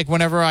seems like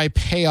whenever I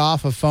pay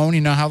off a phone,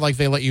 you know how like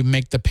they let you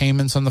make the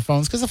payments on the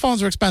phones, because the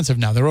phones are expensive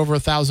now. They're over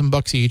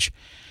 $1,000 each,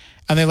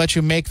 and they let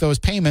you make those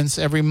payments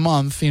every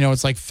month.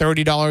 It's like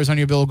 $30 on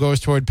your bill goes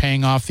toward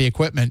paying off the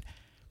equipment.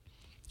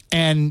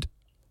 And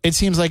it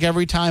seems like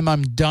every time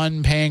I'm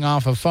done paying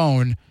off a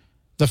phone,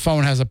 the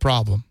phone has a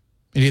problem.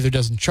 It either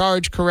doesn't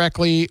charge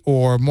correctly,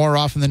 or more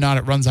often than not,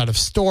 it runs out of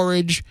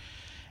storage.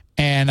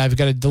 And I've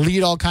got to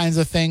delete all kinds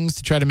of things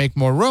to try to make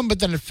more room, but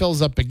then it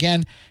fills up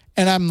again.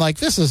 And I'm like,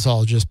 this is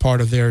all just part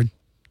of their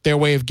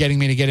way of getting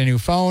me to get a new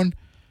phone.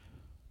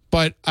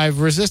 But I've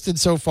resisted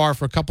so far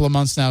for a couple of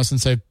months now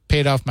since I've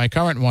paid off my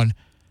current one.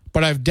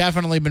 But I've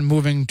definitely been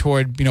moving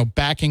toward,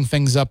 backing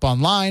things up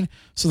online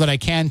so that I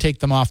can take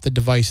them off the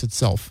device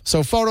itself.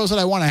 So photos that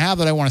I want to have,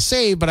 that I want to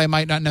save, but I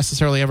might not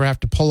necessarily ever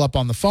have to pull up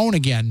on the phone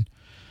again,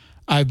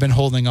 I've been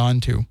holding on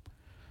to.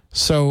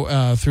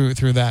 So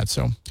through that.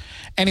 So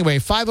anyway,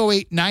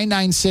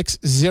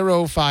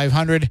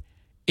 508-996-0500.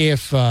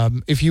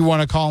 If you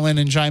want to call in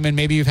and chime in,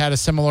 maybe you've had a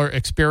similar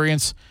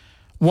experience.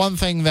 One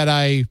thing that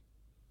I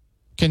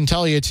can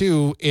tell you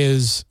too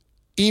is,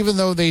 even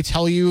though they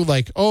tell you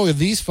like, oh,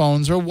 these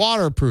phones are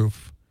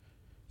waterproof,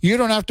 you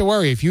don't have to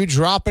worry. If you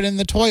drop it in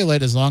the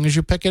toilet, as long as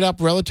you pick it up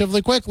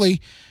relatively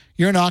quickly,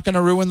 you're not going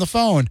to ruin the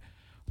phone.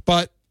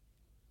 But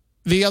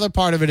the other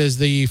part of it is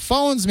the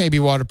phones may be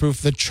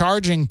waterproof. The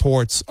charging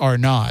ports are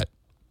not.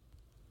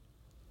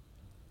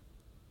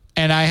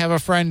 And I have a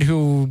friend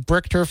who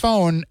bricked her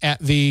phone at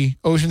the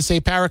Ocean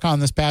State Paracon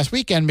this past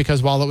weekend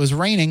because while it was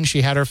raining,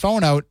 she had her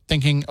phone out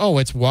thinking, oh,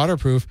 it's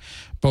waterproof,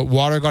 but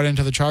water got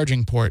into the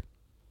charging port.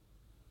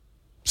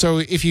 So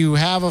if you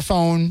have a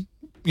phone,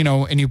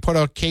 and you put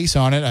a case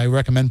on it, I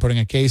recommend putting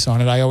a case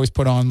on it. I always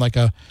put on like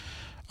an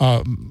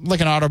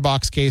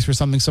OtterBox case or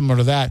something similar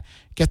to that.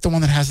 Get the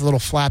one that has a little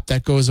flap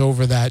that goes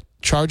over that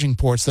charging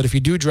port so that if you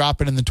do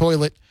drop it in the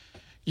toilet,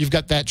 you've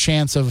got that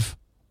chance of,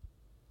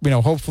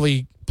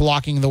 hopefully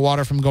blocking the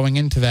water from going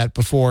into that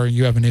before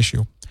you have an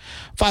issue.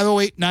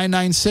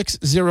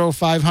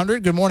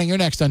 508-996-0500. Good morning. You're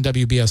next on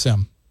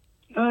WBSM.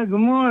 Good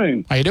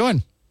morning. How you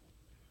doing?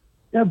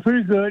 Yeah,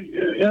 pretty good.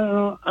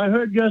 I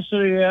heard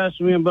yesterday you asked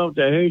me about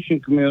the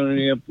Haitian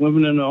community up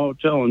living in a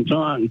hotel in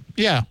Taunton.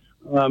 Yeah.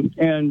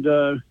 And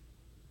to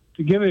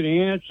give you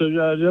the answer,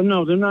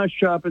 no, they're not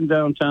shopping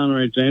downtown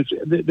or anything.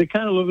 They're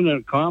kind of living in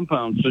a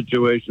compound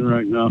situation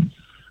right now.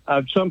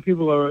 Some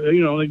people are,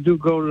 they do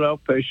go to the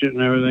outpatient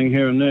and everything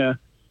here and there,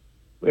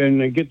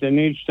 and they get their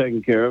needs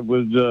taken care of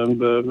with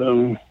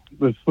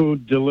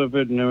food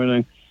delivered and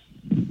everything.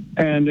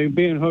 And they're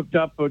being hooked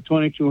up for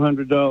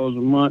 $2,200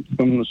 a month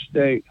from the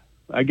state.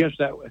 I guess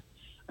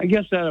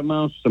that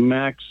amounts to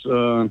max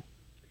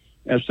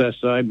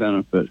SSI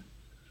benefit.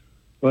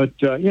 But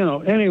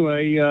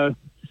anyway,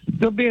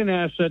 they'll be an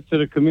asset to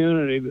the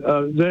community.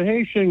 The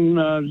Haitian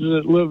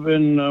that live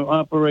and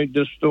operate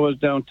the stores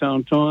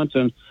downtown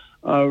Taunton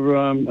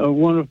are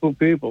wonderful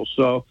people.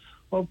 So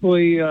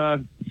hopefully,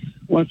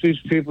 once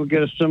these people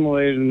get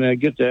assimilated and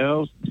get their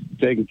health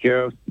taken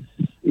care of,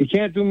 you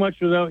can't do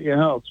much without your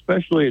health,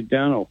 especially a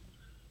dental.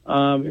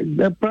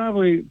 They'll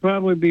probably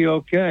be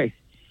okay.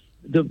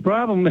 The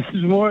problem is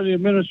more the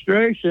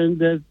administration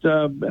that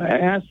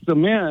asked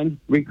them in,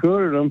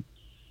 recruited them,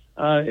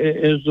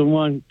 is the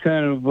one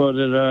kind of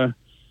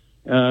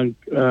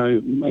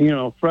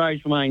that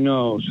fries my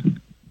nose.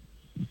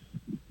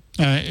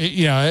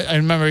 I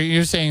remember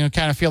you saying I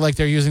kind of feel like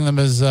they're using them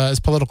as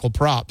political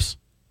props.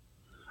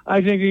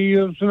 I think they're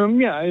using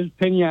them, as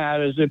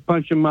piñatas. They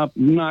punch them up,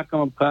 knock them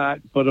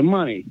apart for the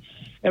money.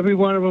 Every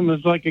one of them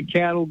is like a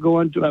cattle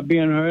going to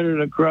being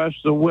herded across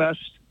the West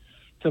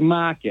to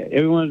market.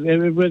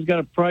 Everybody's got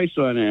a price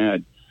on their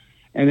head.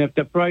 And if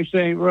the price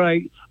ain't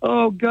right,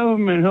 oh,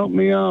 government, help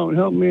me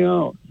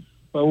out.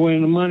 But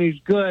when the money's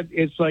good,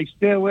 it's like,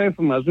 stay away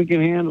from us. We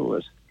can handle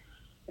this.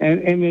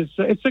 And it's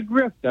a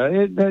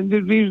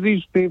grifter.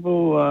 These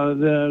people,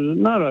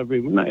 not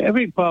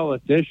every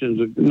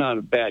politician's not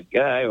a bad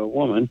guy or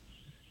woman,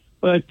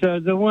 but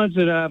the ones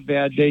that are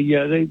bad,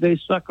 they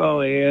suck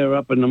all the air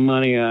up and the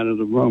money out of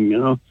the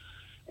room,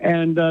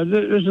 And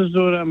this is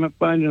what I'm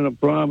finding a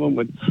problem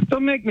with.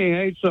 Don't make me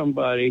hate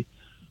somebody,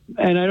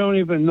 and I don't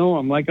even know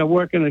him. Like I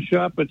work in a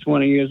shop for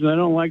 20 years, and I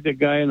don't like the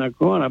guy in the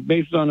corner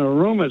based on the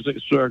rumors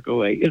that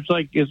circulate. It's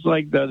like this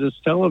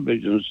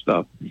television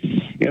stuff.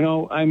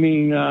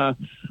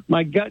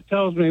 my gut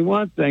tells me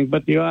one thing,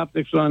 but the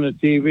optics on the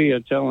TV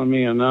are telling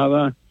me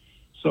another.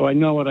 So I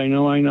know what I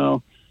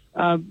know.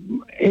 I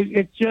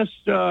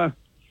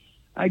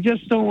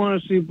just don't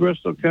want to see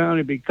Bristol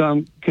County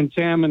become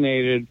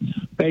contaminated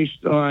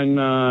based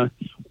on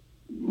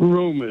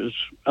rumors,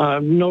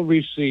 no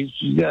receipts,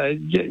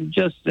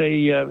 just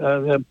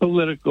a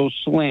political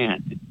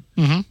slant.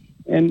 Mm-hmm.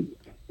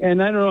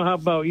 And I don't know how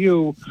about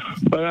you,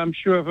 but I'm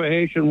sure if a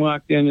Haitian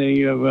walked in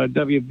the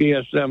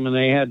WBSM and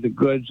they had the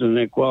goods and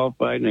they're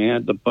qualified and they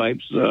had the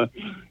pipes,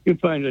 you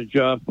find a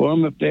job for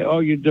them.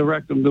 You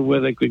direct them to where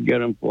they could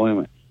get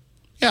employment.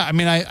 Yeah, I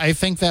mean, I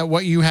think that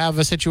what you have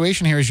a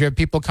situation here is you have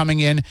people coming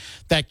in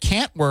that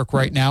can't work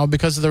right now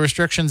because of the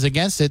restrictions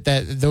against it,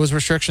 that those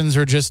restrictions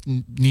are just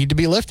need to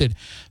be lifted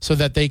so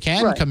that they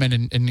can come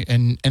in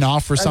and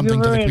offer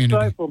something to the community.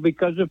 Insightful,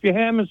 because if you're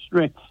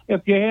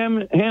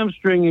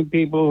hamstringing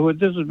people who are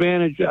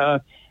disadvantaged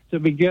to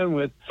begin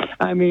with,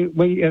 I mean,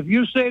 if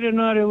you say they're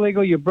not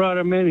illegal, you brought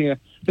them in here,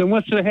 then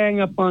what's the hang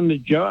up on the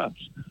jobs?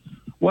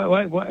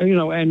 What, you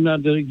know, and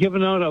they're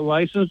giving out a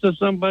license to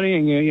somebody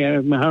and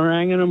you're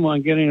haranguing them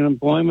on getting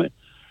employment.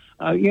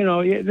 You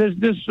know,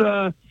 these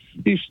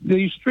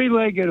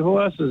three-legged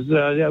horses,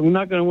 we're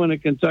not going to win a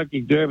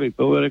Kentucky Derby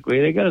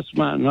politically. They got to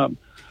smarten up.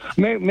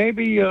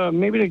 Maybe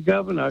the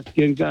governor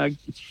can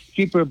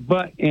keep her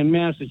butt in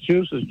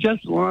Massachusetts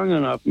just long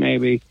enough,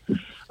 maybe,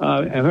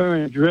 her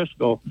and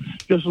Driscoll,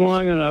 just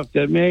long enough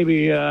that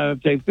maybe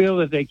if they feel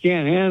that they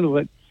can't handle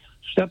it,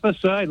 step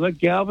aside, let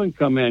Galvin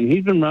come in.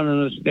 He's been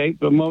running the state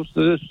for most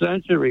of this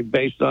century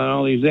based on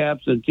all these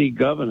absentee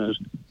governors.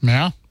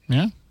 Yeah.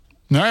 All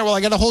right, well,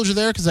 I got to hold you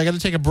there because I got to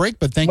take a break,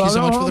 but thank you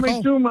so much for the call. Don't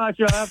hold me too much.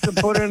 I'll have to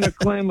put in a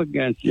claim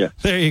against you.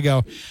 There you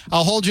go.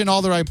 I'll hold you in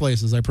all the right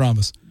places, I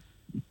promise.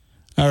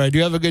 All right,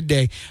 you have a good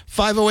day.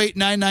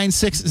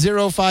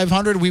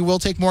 508-996-0500. We will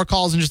take more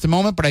calls in just a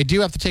moment, but I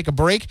do have to take a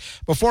break.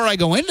 Before I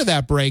go into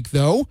that break,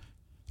 though,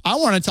 I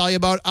want to tell you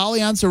about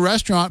Alianza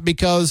Restaurant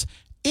because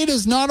it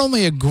is not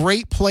only a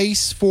great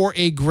place for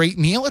a great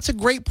meal, it's a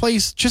great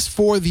place just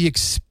for the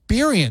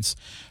experience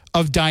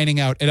of dining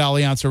out at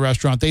Alianza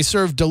Restaurant. They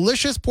serve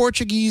delicious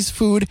Portuguese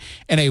food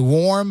in a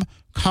warm,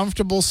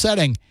 comfortable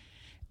setting.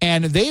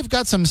 And they've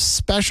got some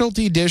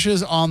specialty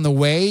dishes on the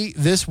way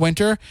this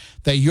winter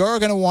that you're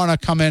going to want to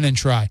come in and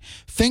try.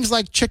 Things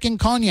like chicken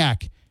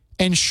cognac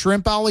and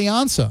shrimp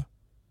Alianza.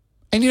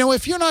 And, you know,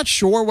 if you're not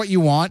sure what you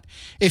want,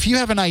 if you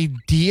have an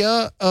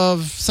idea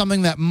of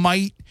something that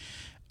might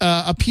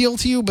appeal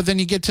to you, but then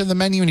you get to the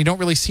menu and you don't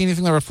really see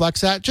anything that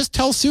reflects that, just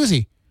tell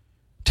Susie.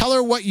 Tell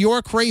her what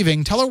you're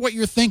craving. Tell her what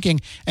you're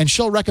thinking, and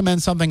she'll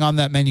recommend something on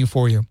that menu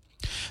for you.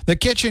 The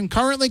kitchen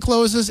currently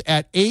closes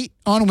at 8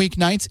 on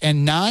weeknights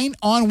and 9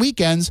 on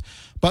weekends,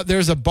 but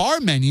there's a bar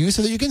menu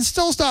so that you can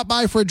still stop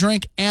by for a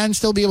drink and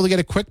still be able to get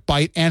a quick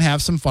bite and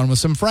have some fun with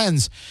some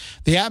friends.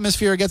 The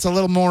atmosphere gets a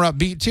little more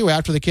upbeat, too,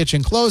 after the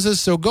kitchen closes,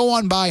 so go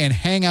on by and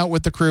hang out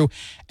with the crew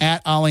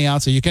at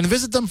Alianza. You can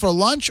visit them for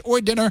lunch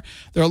or dinner.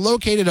 They're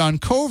located on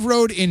Cove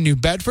Road in New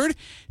Bedford.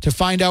 To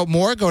find out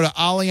more, go to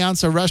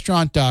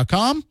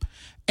alianzarestaurant.com.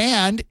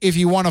 And if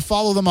you want to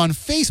follow them on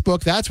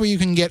Facebook, that's where you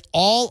can get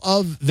all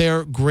of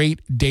their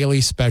great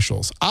daily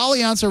specials.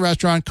 Alianza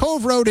Restaurant,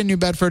 Cove Road in New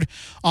Bedford,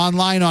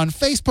 online on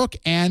Facebook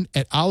and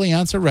at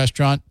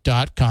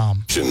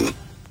alianzarestaurant.com.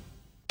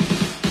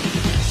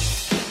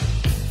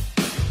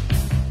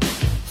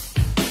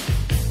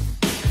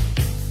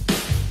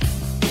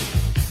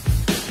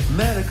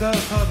 Met a girl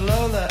called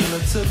Lola and I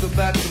took her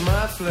back to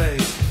my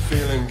place.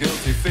 Feeling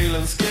guilty,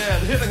 feeling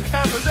scared, hidden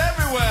cameras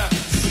everywhere.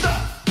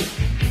 Stop!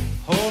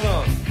 Hold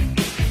on,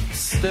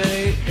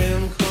 stay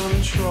in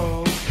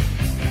control.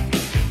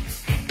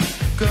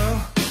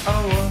 Girl,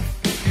 I want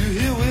you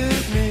here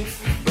with me,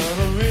 but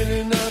I'm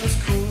really not as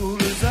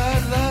cool as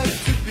I'd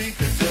like to be.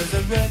 'Cause there's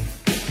a red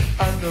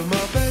under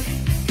my bed,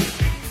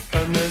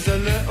 and there's a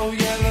little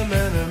yellow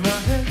man in my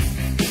head,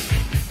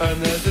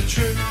 and there's a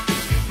true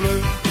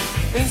blue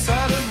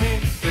inside of me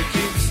that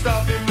keeps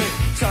stopping me,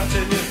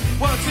 touching you,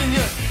 wanting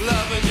you,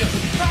 loving you.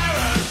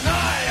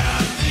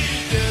 Paranoia, the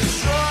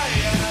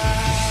destroyer.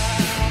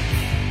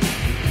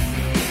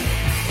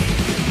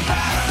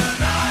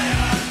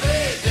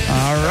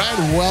 All right,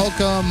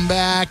 welcome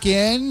back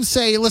in.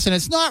 Say, listen,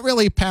 it's not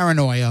really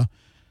paranoia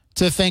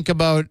to think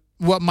about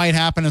what might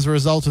happen as a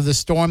result of this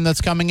storm that's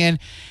coming in.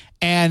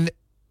 And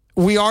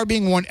we are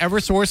being warned.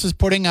 Eversource is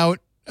putting out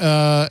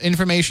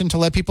information to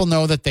let people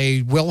know that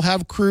they will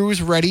have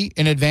crews ready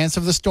in advance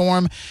of the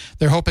storm.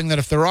 They're hoping that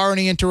if there are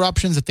any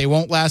interruptions, that they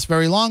won't last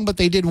very long. But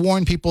they did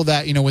warn people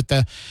that, you know, with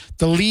the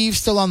leaves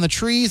still on the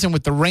trees and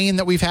with the rain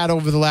that we've had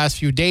over the last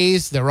few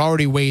days, they're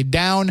already weighed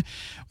down.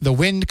 The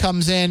wind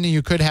comes in, and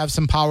you could have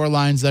some power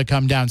lines that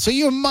come down. So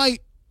you might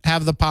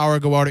have the power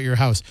go out at your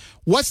house.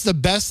 What's the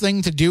best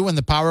thing to do when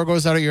the power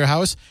goes out at your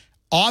house?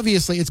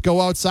 Obviously, it's go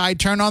outside,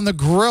 turn on the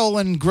grill,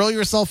 and grill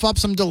yourself up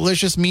some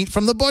delicious meat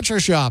from the butcher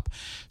shop.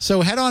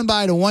 So head on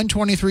by to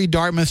 123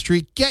 Dartmouth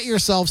Street. Get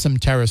yourself some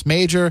Terrace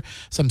Major,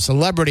 some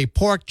celebrity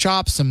pork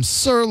chops, some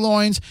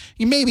sirloins.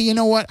 You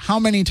know what? How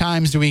many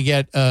times do we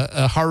get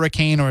a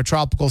hurricane or a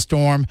tropical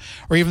storm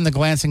or even the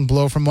glancing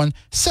blow from one?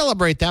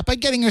 Celebrate that by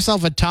getting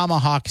yourself a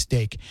tomahawk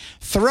steak.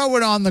 Throw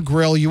it on the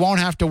grill. You won't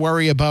have to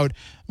worry about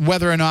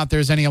whether or not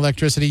there's any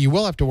electricity. You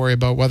will have to worry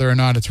about whether or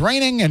not it's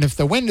raining and if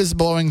the wind is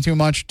blowing too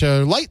much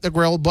to light the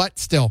grill, but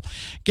still,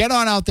 get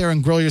on out there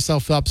and grill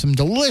yourself up some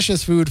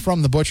delicious food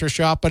from the butcher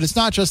shop. But it's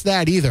not just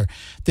that either.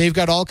 They've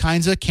got all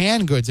kinds of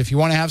canned goods. If you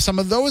want to have some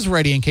of those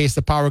ready in case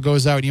the power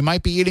goes out, you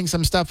might be eating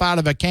some stuff out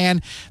of a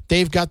can.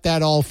 They've got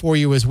that all for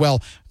you as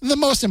well. The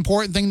most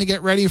important thing to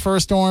get ready for a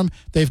storm,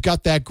 they've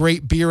got that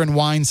great beer and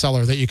wine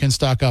cellar that you can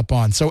stock up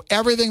on. So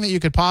everything that you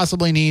could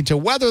possibly need to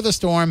weather the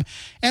storm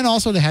and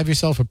also to have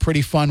yourself a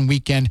pretty fun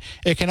weekend,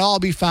 it can all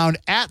be found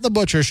at the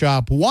Butcher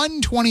Shop,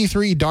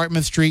 123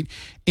 Dartmouth Street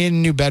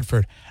in New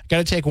Bedford. Got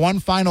to take one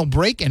final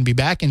break and be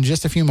back in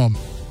just a few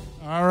moments.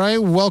 All right,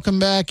 welcome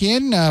back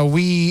in.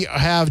 We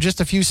have just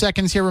a few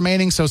seconds here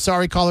remaining, so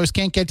sorry callers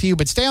can't get to you,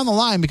 but stay on the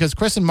line because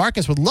Chris and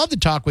Marcus would love to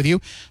talk with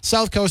you.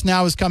 South Coast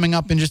Now is coming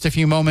up in just a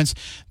few moments.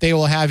 They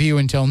will have you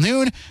until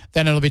noon.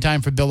 Then it'll be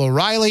time for Bill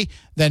O'Reilly,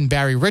 then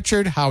Barry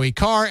Richard, Howie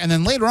Carr, and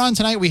then later on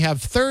tonight we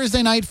have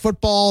Thursday Night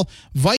Football.